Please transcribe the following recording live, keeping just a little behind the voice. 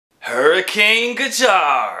Hurricane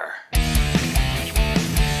guitar.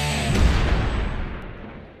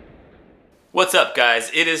 What's up,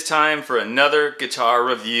 guys? It is time for another guitar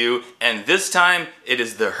review, and this time it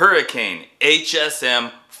is the Hurricane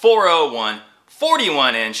HSM 401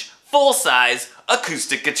 41-inch full-size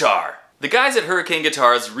acoustic guitar. The guys at Hurricane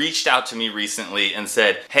Guitars reached out to me recently and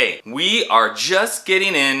said, hey, we are just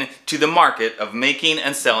getting into the market of making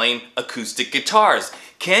and selling acoustic guitars.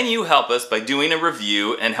 Can you help us by doing a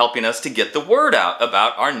review and helping us to get the word out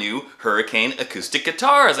about our new Hurricane acoustic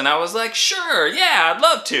guitars? And I was like, sure, yeah, I'd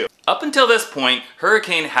love to. Up until this point,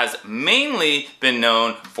 Hurricane has mainly been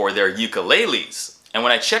known for their ukuleles. And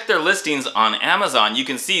when I check their listings on Amazon, you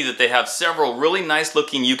can see that they have several really nice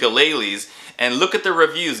looking ukuleles. And look at the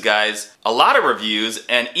reviews, guys. A lot of reviews,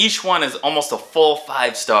 and each one is almost a full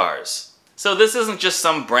 5 stars. So this isn't just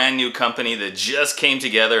some brand new company that just came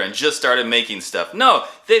together and just started making stuff. No,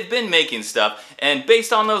 they've been making stuff, and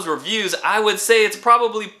based on those reviews, I would say it's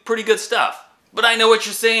probably pretty good stuff. But I know what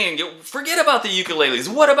you're saying. Forget about the ukuleles.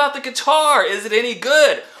 What about the guitar? Is it any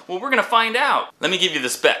good? Well, we're gonna find out. Let me give you the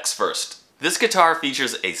specs first. This guitar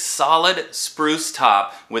features a solid spruce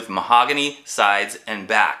top with mahogany sides and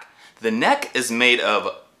back. The neck is made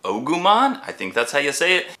of ogumon, I think that's how you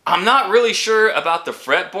say it. I'm not really sure about the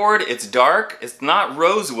fretboard. It's dark, it's not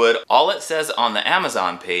rosewood. All it says on the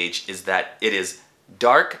Amazon page is that it is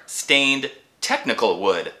dark stained technical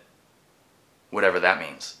wood. Whatever that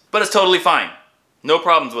means. But it's totally fine. No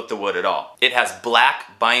problems with the wood at all. It has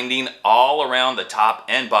black binding all around the top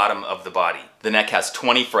and bottom of the body. The neck has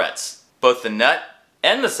 20 frets. Both the nut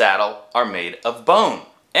and the saddle are made of bone.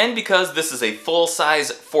 And because this is a full-size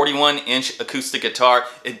 41-inch acoustic guitar,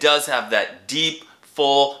 it does have that deep,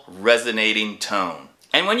 full, resonating tone.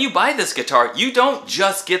 And when you buy this guitar, you don't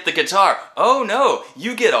just get the guitar. Oh no,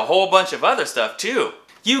 you get a whole bunch of other stuff too.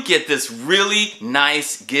 You get this really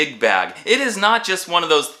nice gig bag. It is not just one of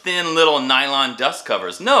those thin little nylon dust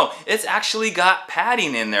covers. No, it's actually got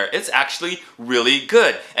padding in there. It's actually really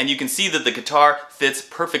good. And you can see that the guitar fits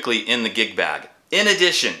perfectly in the gig bag. In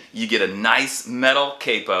addition, you get a nice metal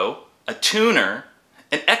capo, a tuner,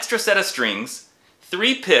 an extra set of strings,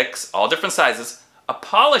 3 picks, all different sizes, a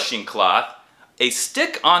polishing cloth, a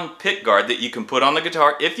stick-on pick guard that you can put on the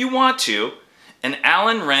guitar if you want to, an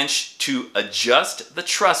Allen wrench to adjust the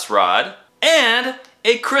truss rod, and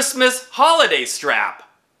a Christmas holiday strap.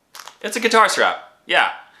 It's a guitar strap,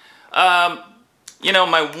 yeah. You know,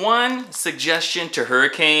 my one suggestion to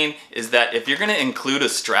Hurricane is that if you're gonna include a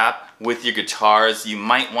strap with your guitars, you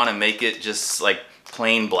might wanna make it just like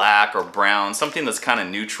plain black or brown, something that's kind of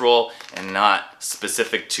neutral and not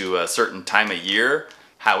specific to a certain time of year.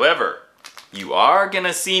 However, you are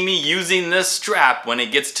gonna see me using this strap when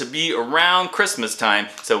it gets to be around Christmas time.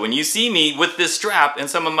 So when you see me with this strap in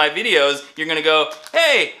some of my videos, you're gonna go,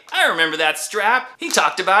 hey, I remember that strap. He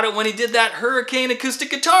talked about it when he did that Hurricane acoustic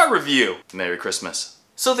guitar review. Merry Christmas.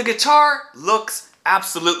 So the guitar looks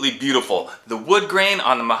absolutely beautiful. The wood grain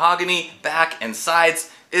on the mahogany back and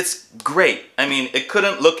sides, it's great. I mean, it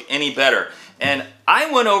couldn't look any better. And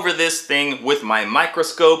I went over this thing with my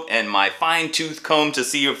microscope and my fine-tooth comb to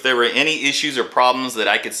see if there were any issues or problems that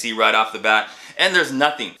I could see right off the bat. And there's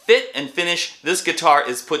nothing. Fit and finish, this guitar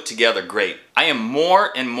is put together great. I am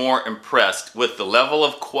more and more impressed with the level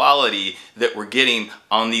of quality that we're getting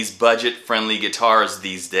on these budget-friendly guitars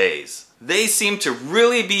these days. They seem to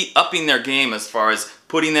really be upping their game as far as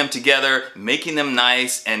putting them together, making them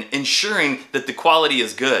nice, and ensuring that the quality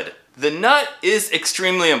is good. The nut is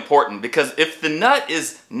extremely important because if the nut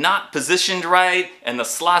is not positioned right and the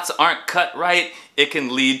slots aren't cut right, it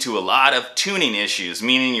can lead to a lot of tuning issues,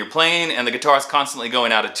 meaning you're playing and the guitar is constantly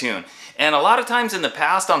going out of tune. And a lot of times in the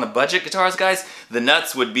past on the budget guitars, guys, the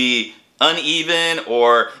nuts would be uneven,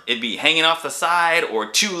 or it'd be hanging off the side, or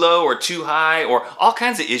too low or too high, or all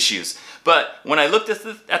kinds of issues. But when I looked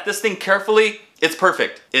at this thing carefully, it's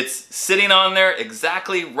perfect. It's sitting on there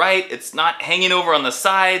exactly right. It's not hanging over on the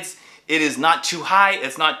sides. It is not too high,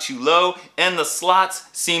 it's not too low, and the slots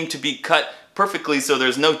seem to be cut perfectly so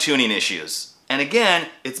there's no tuning issues. And again,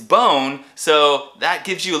 it's bone, so that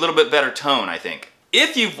gives you a little bit better tone, I think.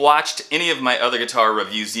 If you've watched any of my other guitar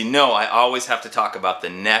reviews, you know I always have to talk about the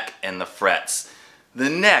neck and the frets. The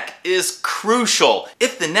neck is crucial.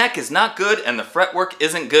 If the neck is not good and the fretwork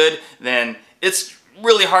isn't good, then it's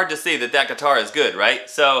really hard to say that that guitar is good, right?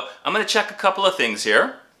 So I'm gonna check a couple of things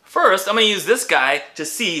here. First, I'm gonna use this guy to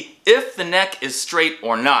see if the neck is straight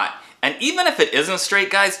or not. And even if it isn't straight,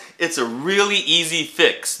 guys, it's a really easy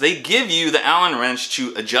fix. They give you the Allen wrench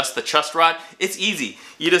to adjust the truss rod. It's easy.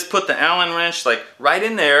 You just put the Allen wrench like right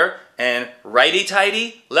in there and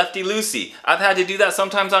righty-tighty, lefty-loosey. I've had to do that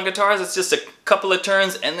sometimes on guitars. It's just a couple of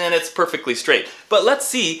turns and then it's perfectly straight. But let's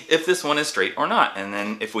see if this one is straight or not. And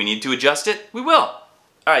then if we need to adjust it, we will.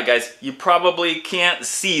 Alright guys, you probably can't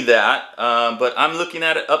see that, but I'm looking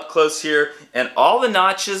at it up close here, and all the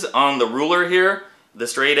notches on the ruler here, the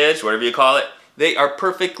straight edge, whatever you call it, they are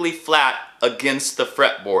perfectly flat against the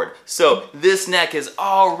fretboard. So this neck is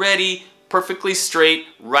already perfectly straight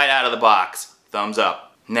right out of the box. Thumbs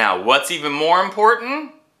up. Now, what's even more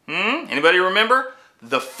important? Anybody remember?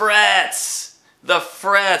 The frets. The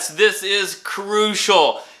frets. This is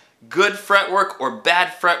crucial. Good fretwork or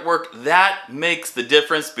bad fretwork, that makes the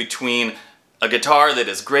difference between a guitar that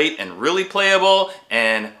is great and really playable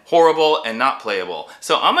and horrible and not playable.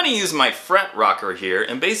 So I'm going to use my fret rocker here,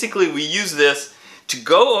 and basically we use this to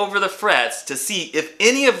go over the frets to see if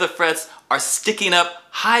any of the frets are sticking up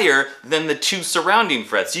higher than the two surrounding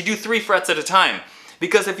frets. You do 3 frets at a time,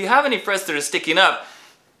 because if you have any frets that are sticking up,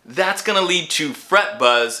 that's going to lead to fret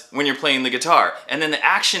buzz when you're playing the guitar. And then the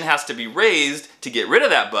action has to be raised to get rid of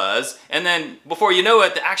that buzz, and then before you know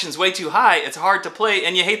it, the action's way too high, it's hard to play,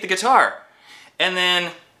 and you hate the guitar. And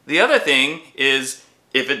then the other thing is,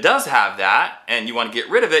 if it does have that, and you want to get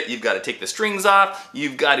rid of it, you've got to take the strings off,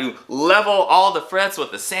 you've got to level all the frets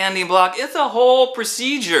with a sanding block. It's a whole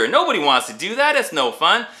procedure. Nobody wants to do that, it's no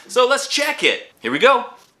fun. So let's check it. Here we go.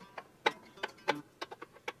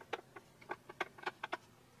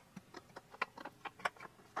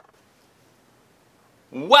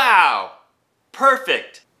 Wow!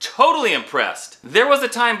 Perfect! Totally impressed. There was a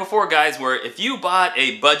time before, guys, where if you bought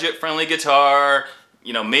a budget-friendly guitar,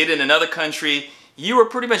 you know, made in another country, you were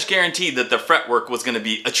pretty much guaranteed that the fretwork was going to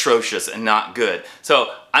be atrocious and not good.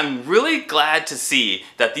 So I'm really glad to see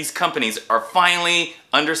that these companies are finally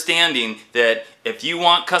understanding that if you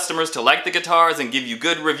want customers to like the guitars and give you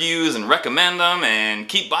good reviews and recommend them and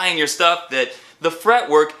keep buying your stuff, that the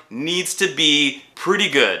fretwork needs to be pretty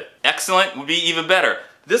good. Excellent would be even better.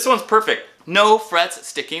 This one's perfect. No frets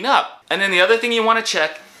sticking up. And then the other thing you want to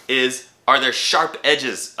check is, are there sharp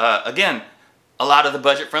edges? Again, a lot of the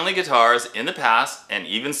budget-friendly guitars in the past, and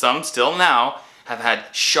even some still now, have had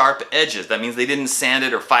sharp edges. That means they didn't sand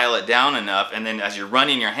it or file it down enough, and then as you're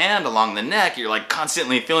running your hand along the neck, you're like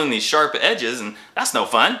constantly feeling these sharp edges, and that's no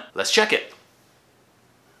fun. Let's check it.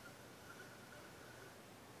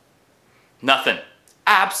 Nothing.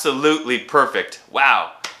 Absolutely perfect.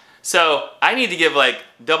 Wow. So I need to give like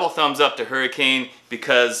double thumbs up to Hurricane,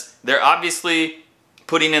 because they're obviously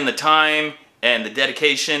putting in the time and the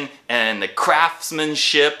dedication and the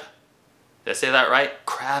craftsmanship. Did I say that right?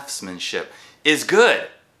 Craftsmanship is good.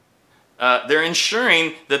 They're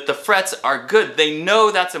ensuring that the frets are good. They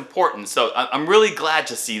know that's important, so I'm really glad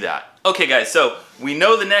to see that. Okay guys, so we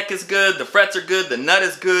know the neck is good, the frets are good, the nut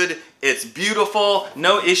is good, it's beautiful,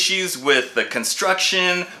 no issues with the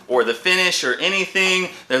construction or the finish or anything.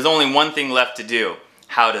 There's only one thing left to do.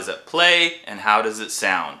 How does it play and how does it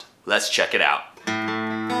sound? Let's check it out.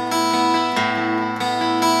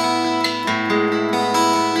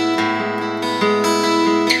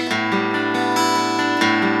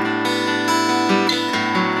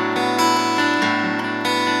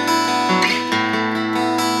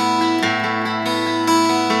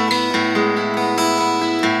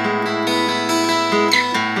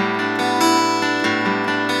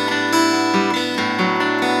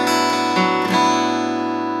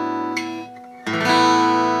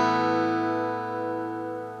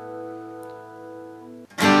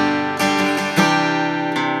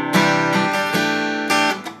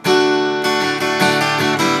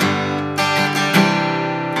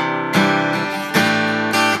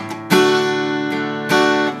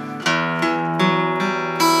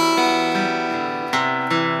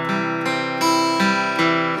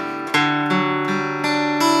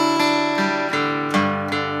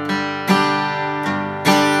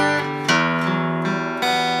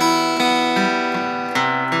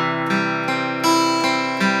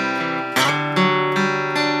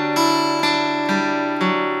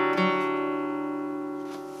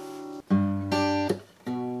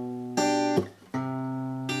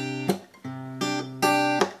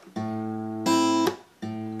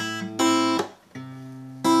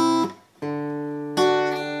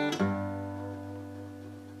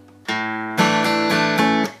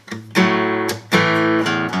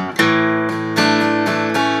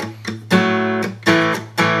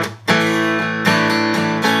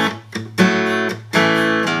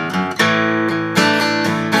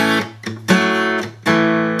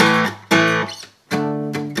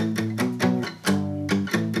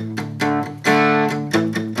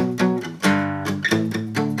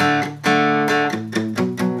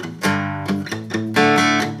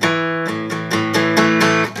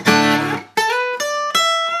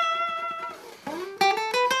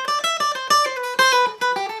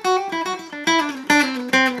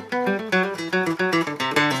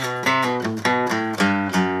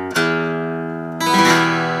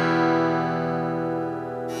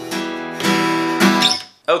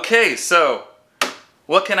 Okay, so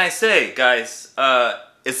what can I say, guys?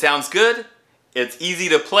 It sounds good. It's easy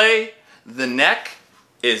to play. The neck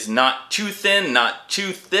is not too thin, not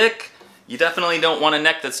too thick. You definitely don't want a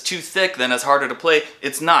neck that's too thick, then it's harder to play.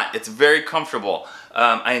 It's not. It's very comfortable.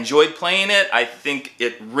 I enjoyed playing it. I think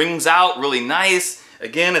it rings out really nice.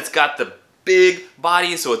 Again, it's got the big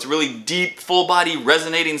body, so it's really deep, full body,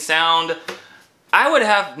 resonating sound. I would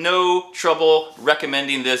have no trouble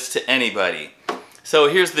recommending this to anybody. So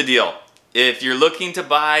here's the deal. If you're looking to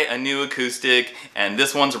buy a new acoustic and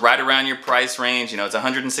this one's right around your price range, you know, it's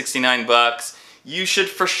 169 bucks, you should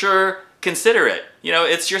for sure consider it. You know,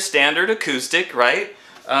 it's your standard acoustic, right?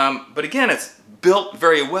 But again, it's built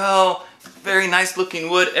very well, very nice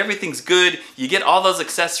looking wood, everything's good. You get all those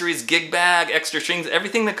accessories, gig bag, extra strings,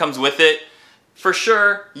 everything that comes with it. For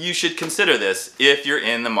sure, you should consider this if you're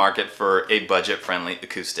in the market for a budget-friendly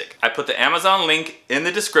acoustic. I put the Amazon link in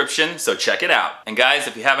the description, so check it out. And guys,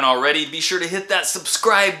 if you haven't already, be sure to hit that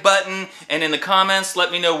subscribe button, and in the comments,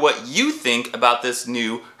 let me know what you think about this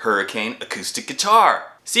new Hurricane acoustic guitar.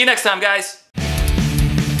 See you next time, guys.